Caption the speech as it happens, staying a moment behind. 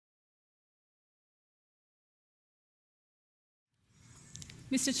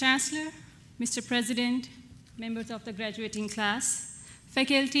Mr. Chancellor, Mr. President, members of the graduating class,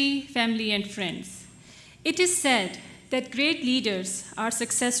 faculty, family, and friends. It is said that great leaders are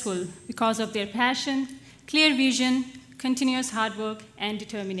successful because of their passion, clear vision, continuous hard work, and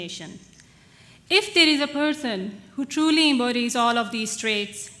determination. If there is a person who truly embodies all of these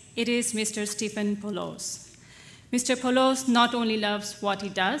traits, it is Mr. Stephen Poloz. Mr. Poloz not only loves what he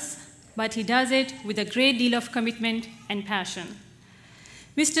does, but he does it with a great deal of commitment and passion.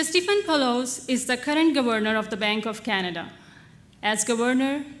 Mr. Stephen Poloz is the current governor of the Bank of Canada. As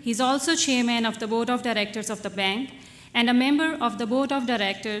governor, he is also chairman of the board of directors of the bank and a member of the board of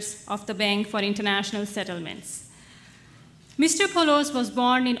directors of the Bank for International Settlements. Mr. Poloz was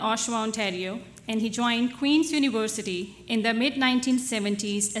born in Oshawa, Ontario, and he joined Queen's University in the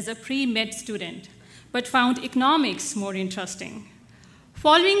mid-1970s as a pre-med student, but found economics more interesting.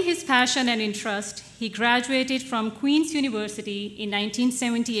 Following his passion and interest, he graduated from Queen's University in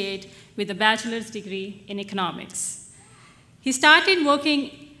 1978 with a bachelor's degree in economics. He started working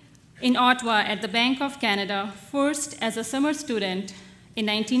in Ottawa at the Bank of Canada, first as a summer student in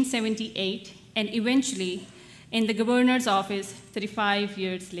 1978, and eventually in the governor's office 35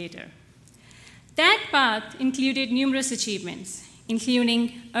 years later. That path included numerous achievements,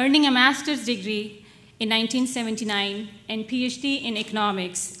 including earning a master's degree in 1979 and PhD in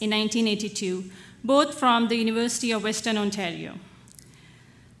economics in 1982, both from the University of Western Ontario.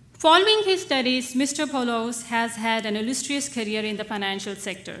 Following his studies, Mr. Poloz has had an illustrious career in the financial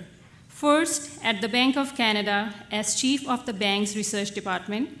sector. First, at the Bank of Canada as chief of the bank's research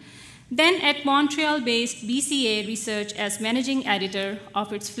department, then at Montreal-based BCA Research as managing editor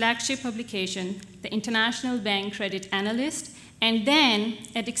of its flagship publication, the International Bank Credit Analyst, and then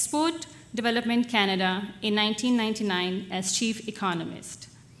at Export Development Canada in 1999 as chief economist.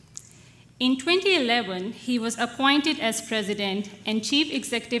 In 2011, he was appointed as president and chief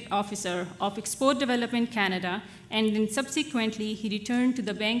executive officer of Export Development Canada, and then subsequently he returned to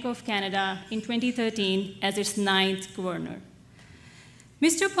the Bank of Canada in 2013 as its 9th governor.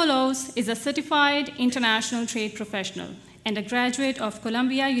 Mr. Poloz is a certified international trade professional and a graduate of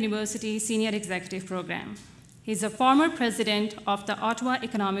Columbia University Senior Executive Program. He is a former president of the Ottawa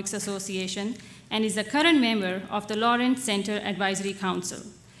Economics Association and is a current member of the Lawrence Center Advisory Council.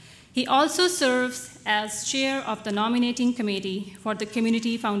 He also serves as chair of the nominating committee for the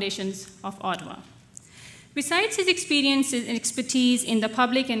Community Foundations of Ottawa. Besides his experience and expertise in the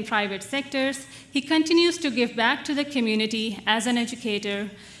public and private sectors, he continues to give back to the community as an educator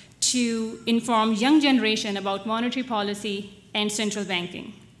to inform young generation about monetary policy and central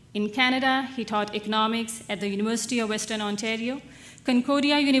banking. In Canada, he taught economics at the University of Western Ontario,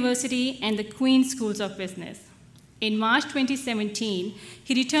 Concordia University, and the Queen's Schools of Business. In March 2017,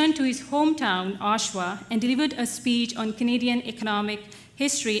 he returned to his hometown, Oshawa, and delivered a speech on Canadian economic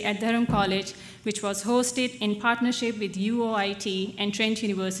history at Durham College, which was hosted in partnership with UOIT and Trent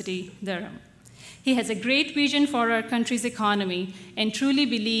University, Durham. He has a great vision for our country's economy and truly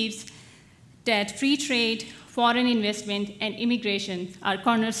believes that free trade, foreign investment, and immigration are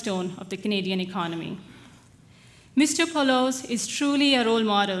cornerstone of the Canadian economy. Mr. Poloz is truly a role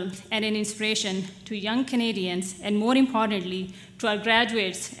model and an inspiration to young Canadians, and more importantly, to our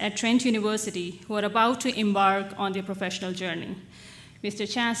graduates at Trent University who are about to embark on their professional journey.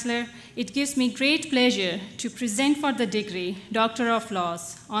 Mr. Chancellor, it gives me great pleasure to present for the degree Doctor of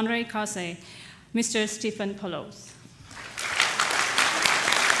Laws, Honorary Causa, Mr. Stephen Poloz.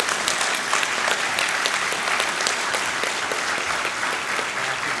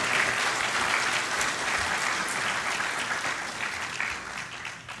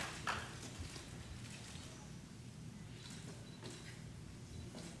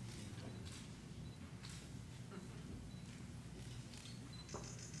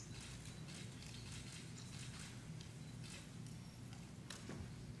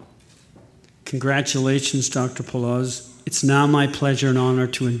 Congratulations, Dr. Poloz. It's now my pleasure and honor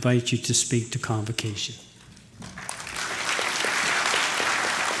to invite you to speak to Convocation.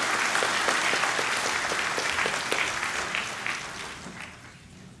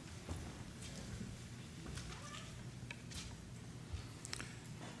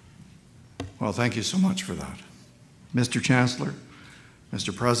 Well, thank you so much for that. Mr. Chancellor,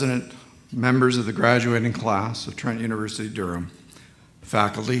 Mr. President, members of the graduating class of Trent University, Durham,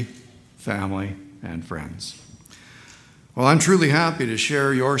 faculty, family, and friends. Well, I'm truly happy to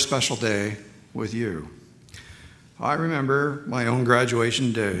share your special day with you. I remember my own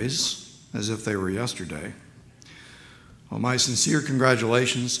graduation days as if they were yesterday. Well, my sincere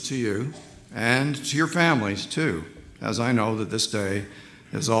congratulations to you and to your families too, as I know that this day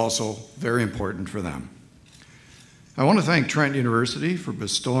is also very important for them. I want to thank Trent University for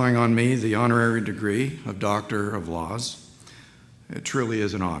bestowing on me the honorary degree of Doctor of Laws. It truly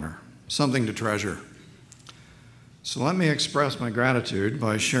is an honor, something to treasure. So let me express my gratitude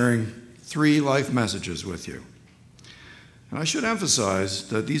by sharing 3 life messages with you. And I should emphasize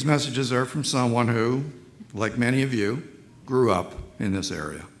that these messages are from someone who, like many of you, grew up in this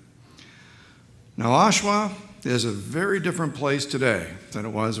area. Now, Oshawa is a very different place today than it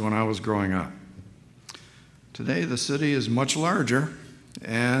was when I was growing up. Today, the city is much larger,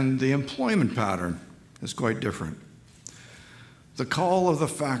 and the employment pattern is quite different. The call of the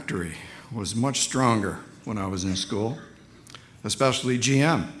factory was much stronger when I was in school, especially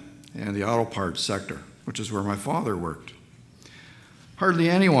GM and the auto parts sector, which is where my father worked. Hardly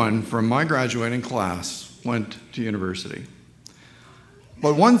anyone from my graduating class went to university.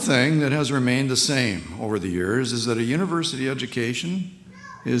 But one thing that has remained the same over the years is that a university education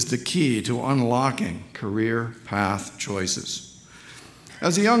is the key to unlocking career path choices.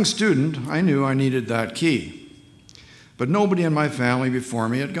 As a young student, I knew I needed that key. But nobody in my family before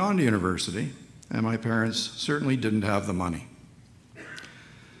me had gone to university, and my parents certainly didn't have the money.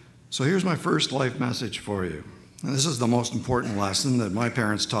 So here's my first life message for you. And this is the most important lesson that my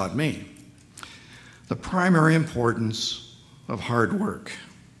parents taught me. The primary importance of hard work.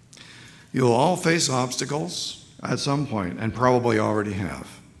 You'll all face obstacles at some point, and probably already have.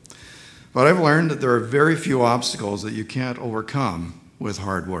 But I've learned that there are very few obstacles that you can't overcome with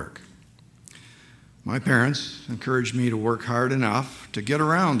hard work. My parents encouraged me to work hard enough to get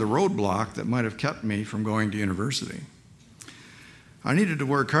around the roadblock that might have kept me from going to university. I needed to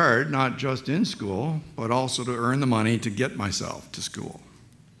work hard, not just in school, but also to earn the money to get myself to school.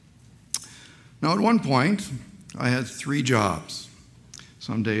 Now, at one point, I had 3 jobs.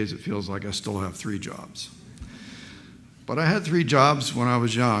 Some days it feels like I still have 3 jobs. But I had 3 jobs when I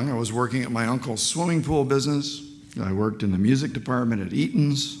was young. I was working at my uncle's swimming pool business. I worked in the music department at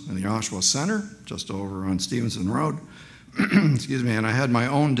Eaton's in the Oshawa Center, just over on Stevenson Road. Excuse me, and I had my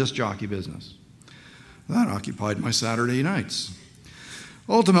own disc jockey business. That occupied my Saturday nights.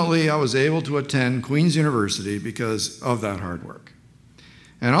 Ultimately, I was able to attend Queen's University because of that hard work.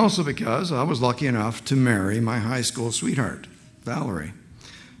 And also because I was lucky enough to marry my high school sweetheart, Valerie,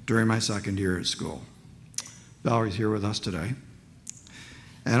 during my 2nd year at school. Valerie's here with us today.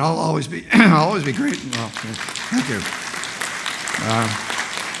 And I'll always be grateful. Well, thank you.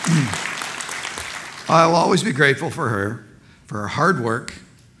 I'll always be grateful for her hard work,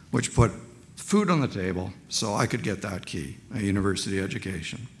 which put food on the table so I could get that key, a university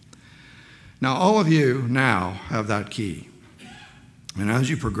education. Now, all of you now have that key. And as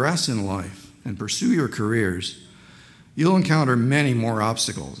you progress in life and pursue your careers, you'll encounter many more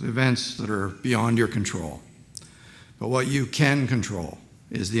obstacles, events that are beyond your control. But what you can control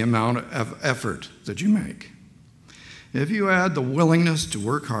is the amount of effort that you make. If you add the willingness to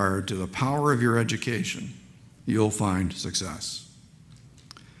work hard to the power of your education, you'll find success.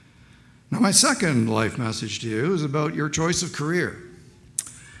 Now, my second life message to you is about your choice of career.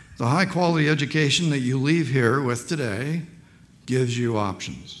 The high-quality education that you leave here with today gives you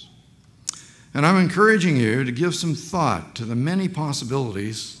options. And I'm encouraging you to give some thought to the many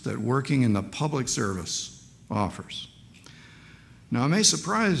possibilities that working in the public service offers. Now, it may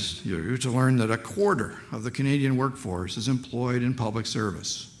surprise you to learn that 1/4 of the Canadian workforce is employed in public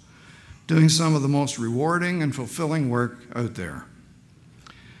service, doing some of the most rewarding and fulfilling work out there.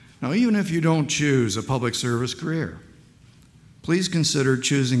 Now, even if you don't choose a public service career, please consider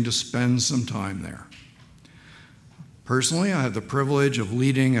choosing to spend some time there. Personally, I have the privilege of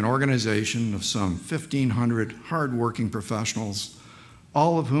leading an organization of some 1,500 hardworking professionals,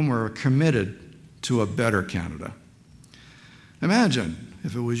 all of whom are committed to a better Canada. Imagine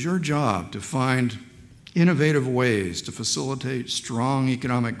if it was your job to find innovative ways to facilitate strong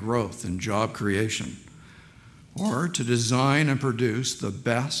economic growth and job creation, or to design and produce the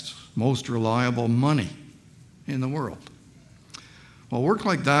best, most reliable money in the world. Well, work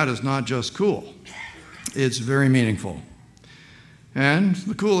like that is not just cool. It's very meaningful. And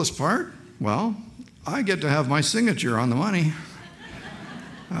the coolest part, well, I get to have my signature on the money.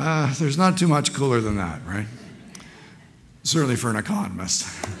 There's not too much cooler than that, right? Certainly for an economist.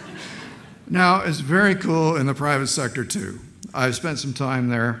 Now, it's very cool in the private sector too. I've spent some time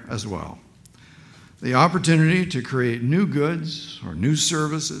there as well. The opportunity to create new goods or new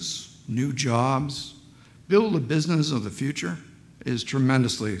services, new jobs, build a business of the future is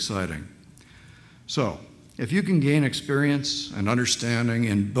tremendously exciting. So, if you can gain experience and understanding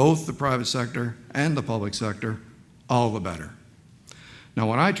in both the private sector and the public sector, all the better. Now,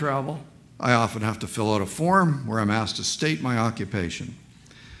 when I travel, I often have to fill out a form where I'm asked to state my occupation.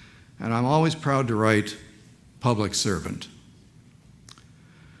 And I'm always proud to write public servant.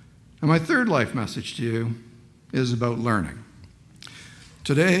 And my third life message to you is about learning.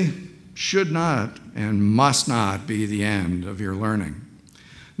 Today should not and must not be the end of your learning.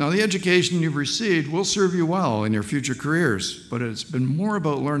 Now, the education you've received will serve you well in your future careers, but it's been more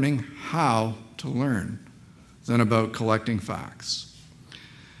about learning how to learn than about collecting facts.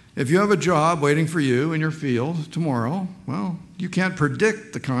 If you have a job waiting for you in your field tomorrow, well, you can't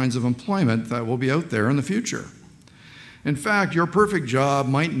predict the kinds of employment that will be out there in the future. In fact, your perfect job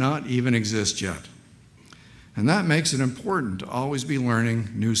might not even exist yet. And that makes it important to always be learning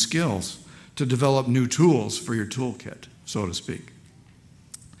new skills, to develop new tools for your toolkit, so to speak.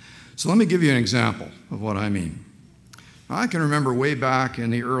 So let me give you an example of what I mean. I can remember way back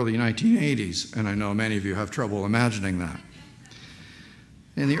in the early 1980s, and I know many of you have trouble imagining that.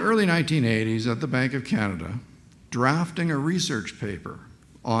 In the early 1980s at the Bank of Canada, drafting a research paper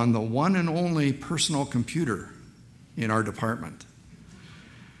on the one and only personal computer in our department.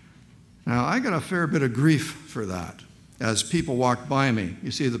 Now, I got a fair bit of grief for that as people walked by me.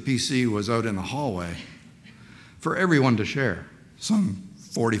 You see, the PC was out in the hallway for everyone to share, some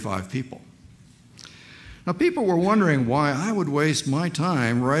 45 people. Now, people were wondering why I would waste my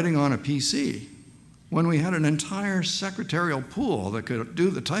time writing on a PC when we had an entire secretarial pool that could do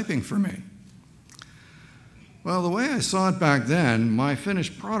the typing for me. Well, the way I saw it back then, my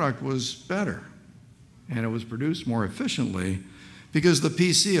finished product was better, and it was produced more efficiently because the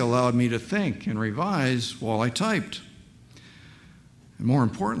PC allowed me to think and revise while I typed. And more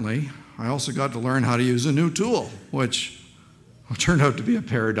importantly, I also got to learn how to use a new tool, which turned out to be a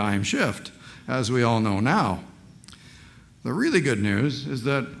paradigm shift, as we all know now. The really good news is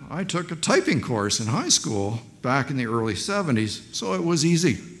that I took a typing course in high school back in the early 70s, so it was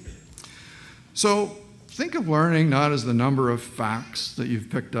easy. So think of learning not as the number of facts that you've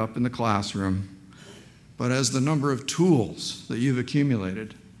picked up in the classroom, but as the number of tools that you've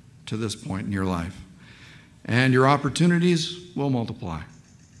accumulated to this point in your life. And your opportunities will multiply.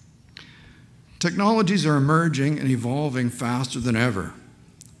 Technologies are emerging and evolving faster than ever.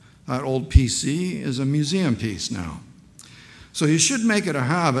 That old PC is a museum piece now. So you should make it a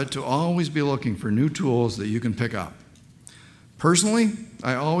habit to always be looking for new tools that you can pick up. Personally,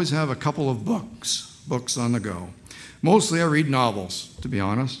 I always have a couple of books on the go. Mostly I read novels, to be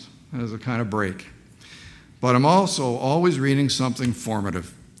honest, as a kind of break. But I'm also always reading something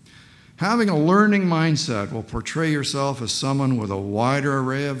formative. Having a learning mindset will portray yourself as someone with a wider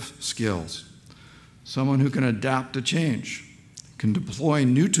array of skills. Someone who can adapt to change, can deploy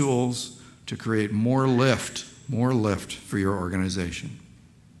new tools to create more lift for your organization.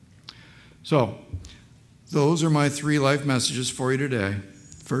 So, those are my 3 life messages for you today.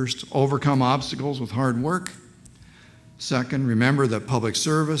 First, overcome obstacles with hard work. Second, remember that public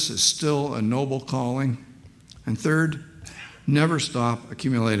service is still a noble calling. And third, never stop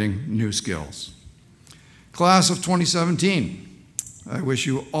accumulating new skills. Class of 2017, I wish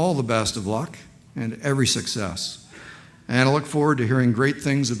you all the best of luck and every success. And I look forward to hearing great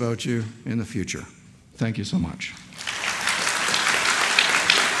things about you in the future. Thank you so much.